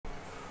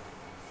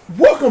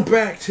Welcome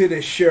back to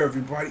the show,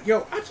 everybody.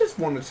 Yo, I just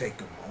want to take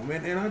a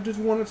moment and I just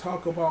want to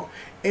talk about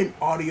an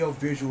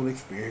audio-visual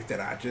experience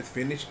that I just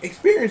finished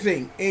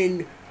experiencing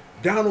in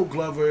Donald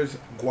Glover's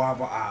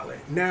Guava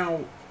Island.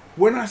 Now,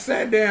 when I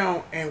sat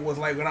down and was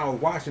like, when I was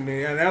watching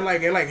it, and I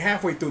like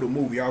halfway through the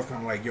movie, I was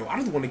kind of like, yo,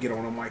 I just want to get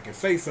on the mic and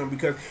say something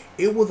because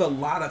it was a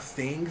lot of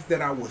things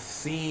that I was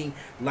seeing,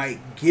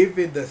 like,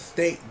 given the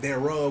state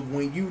thereof,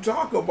 when you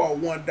talk about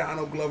one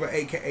Donald Glover,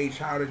 aka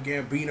Childish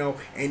Gambino,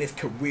 and his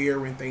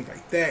career and things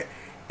like that,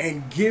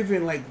 and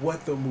given like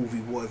what the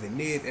movie was and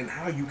is and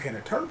how you can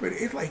interpret it,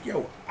 it's like,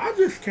 yo, I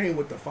just came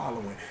with the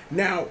following.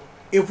 Now,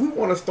 if we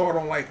want to start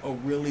on like a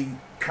really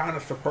kind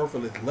of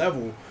superfluous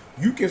level,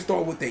 you can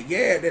start with that.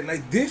 Yeah, that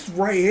like this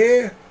right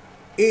here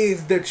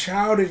is the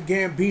Childish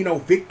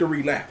Gambino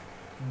victory lap.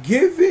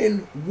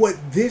 Given what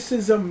This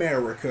Is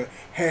America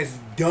has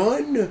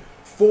done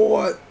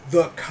for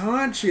the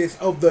conscience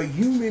of the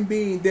human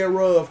being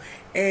thereof,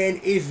 and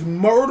its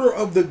murder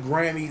of the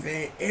Grammys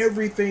and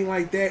everything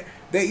like that,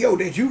 that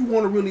you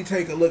want to really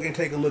take a look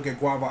at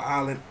Guava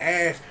Island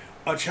as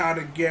a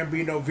Childish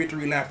Gambino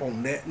victory lap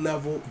on that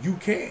level, you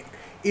can.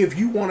 If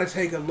you want to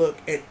take a look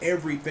at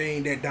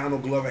everything that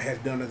Donald Glover has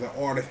done as an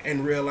artist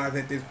and realize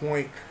at this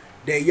point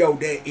that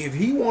that if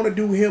he want to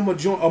do him a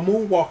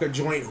moonwalker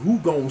joint, who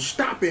gonna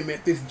stop him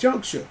at this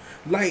juncture?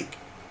 Like,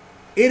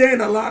 it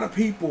ain't a lot of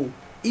people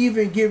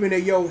even giving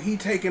that he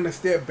taking a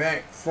step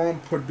back from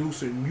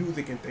producing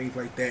music and things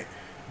like that,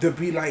 to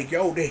be like,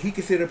 that he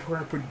can sit up here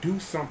and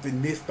produce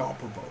something this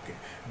thought-provoking.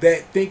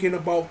 That thinking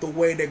about the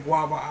way that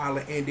Guava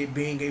Island ended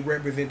being a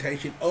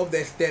representation of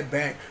that step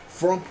back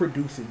from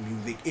producing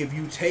music. If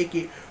you take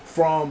it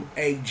from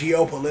a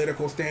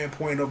geopolitical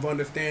standpoint of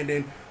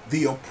understanding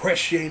the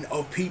oppression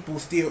of people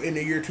still in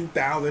the year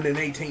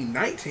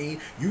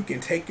 2018-19, you can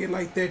take it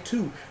like that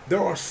too.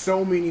 There are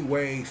so many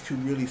ways to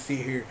really sit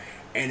here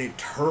and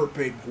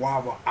interpret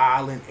Guava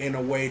Island in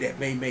a way that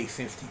may make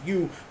sense to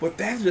you, but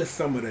that's just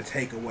some of the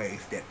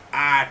takeaways that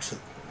I took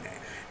from that.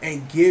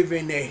 And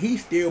given that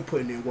he's still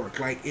putting in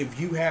work, like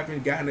if you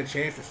haven't gotten a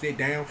chance to sit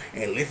down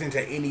and listen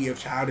to any of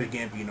Childish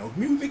Gambino's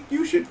music,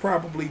 you should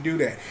probably do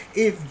that.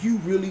 If you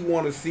really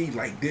want to see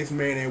like this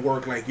man at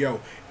work, like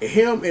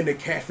him and the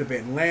cast of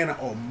Atlanta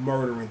are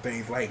murdering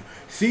things. Like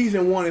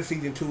season 1 and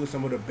season 2 is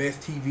some of the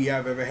best TV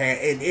I've ever had,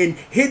 and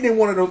hidden in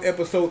one of those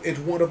episodes is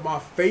one of my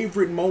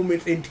favorite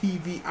moments in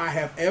TV I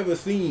have ever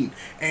seen.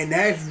 And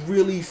that's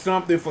really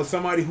something for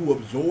somebody who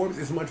absorbs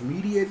as much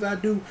media as I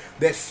do,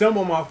 that some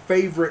of my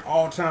favorite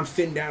all-time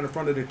sitting down in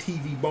front of the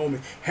TV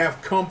moments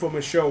have come from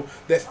a show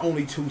that's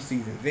only 2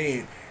 seasons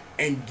in.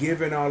 And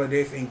given all of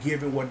this, and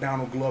given what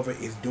Donald Glover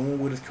is doing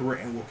with his career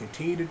and will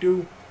continue to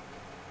do,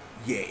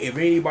 if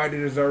anybody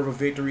deserves a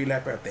victory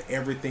lap after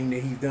everything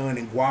that he's done,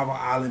 and Guava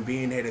Island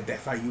being there, if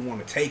that's how you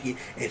want to take it,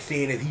 and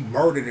seeing that he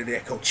murdered it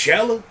at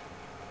Coachella,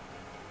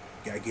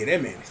 gotta give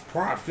that man his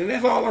props. And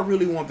that's all I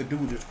really want to do,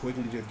 just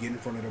quickly just get in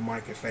front of the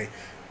mic and say,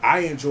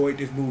 I enjoyed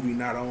this movie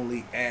not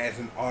only as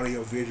an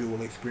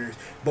audio-visual experience,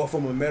 but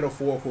from a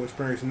metaphorical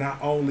experience,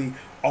 not only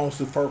on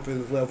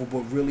superficial level, but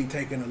really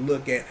taking a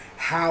look at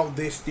how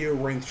this still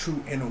rings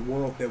true in the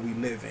world that we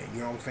live in.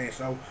 You know what I'm saying?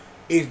 So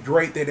it's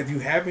great that if you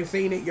haven't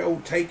seen it,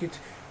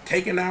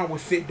 take an hour,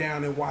 sit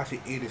down and watch it.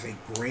 It is a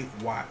great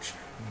watch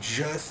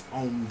just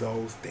on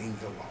those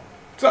things alone.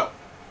 So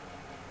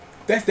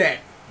that's that.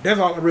 That's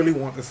all I really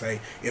want to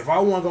say. If I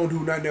wasn't going to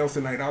do nothing else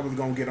tonight, I was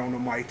going to get on the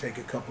mic, take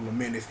a couple of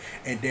minutes,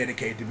 and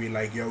dedicate to be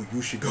like,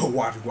 you should go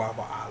watch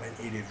Guava Island.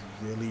 It is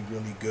really,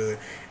 really good.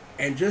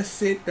 And just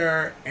sit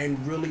there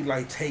and really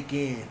like take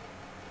in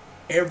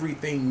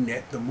everything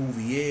that the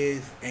movie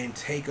is, and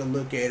take a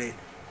look at it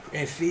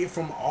and see it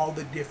from all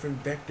the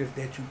different vectors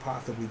that you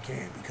possibly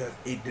can, because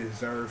it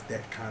deserves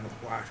that kind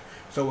of watch.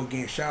 So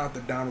again, shout out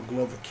to Donald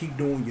Glover. Keep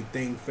doing your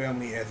thing,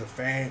 family, as a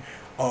fan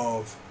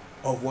of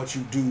what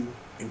you do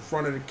in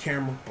front of the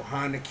camera,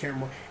 behind the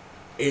camera,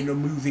 in the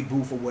music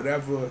booth or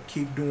whatever.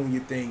 Keep doing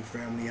your thing,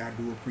 family. I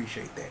do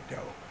appreciate that,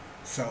 though.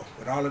 So,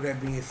 with all of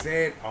that being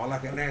said, all I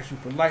can ask you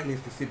politely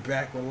is to sit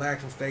back,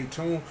 relax, and stay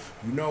tuned.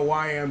 You know who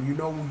I am, you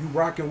know who you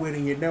rocking with,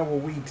 and you know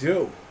what we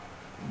do.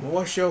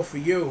 More show for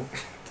you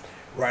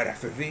right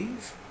after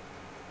these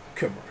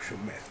commercial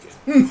messages.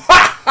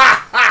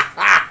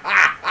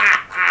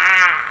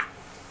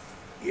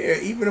 Yeah,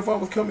 even if I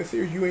was coming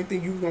serious, you ain't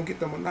think you was going to get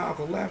the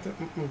maniacal laughter?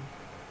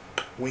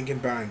 Wink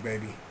and bang,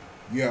 baby.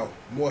 Yo,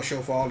 more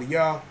show for all of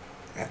y'all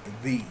after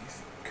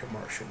these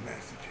commercial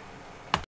messages.